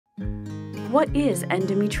what is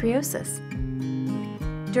endometriosis?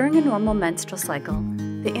 During a normal menstrual cycle,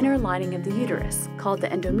 the inner lining of the uterus, called the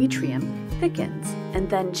endometrium, thickens and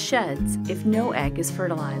then sheds if no egg is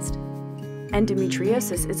fertilized.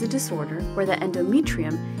 Endometriosis is a disorder where the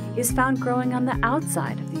endometrium is found growing on the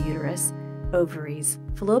outside of the uterus, ovaries,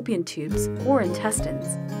 fallopian tubes, or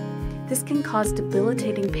intestines. This can cause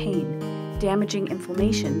debilitating pain, damaging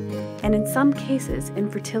inflammation, and in some cases,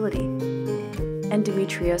 infertility.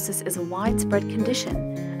 Endometriosis is a widespread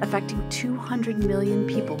condition affecting 200 million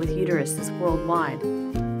people with uteruses worldwide.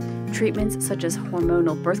 Treatments such as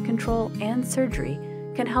hormonal birth control and surgery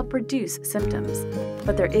can help reduce symptoms,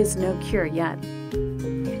 but there is no cure yet.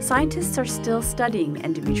 Scientists are still studying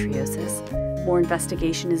endometriosis. More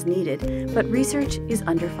investigation is needed, but research is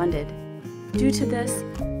underfunded. Due to this,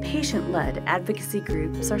 patient-led advocacy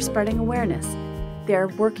groups are spreading awareness. They are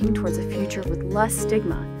working towards a future with less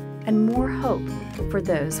stigma and more hope for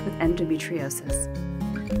those with endometriosis.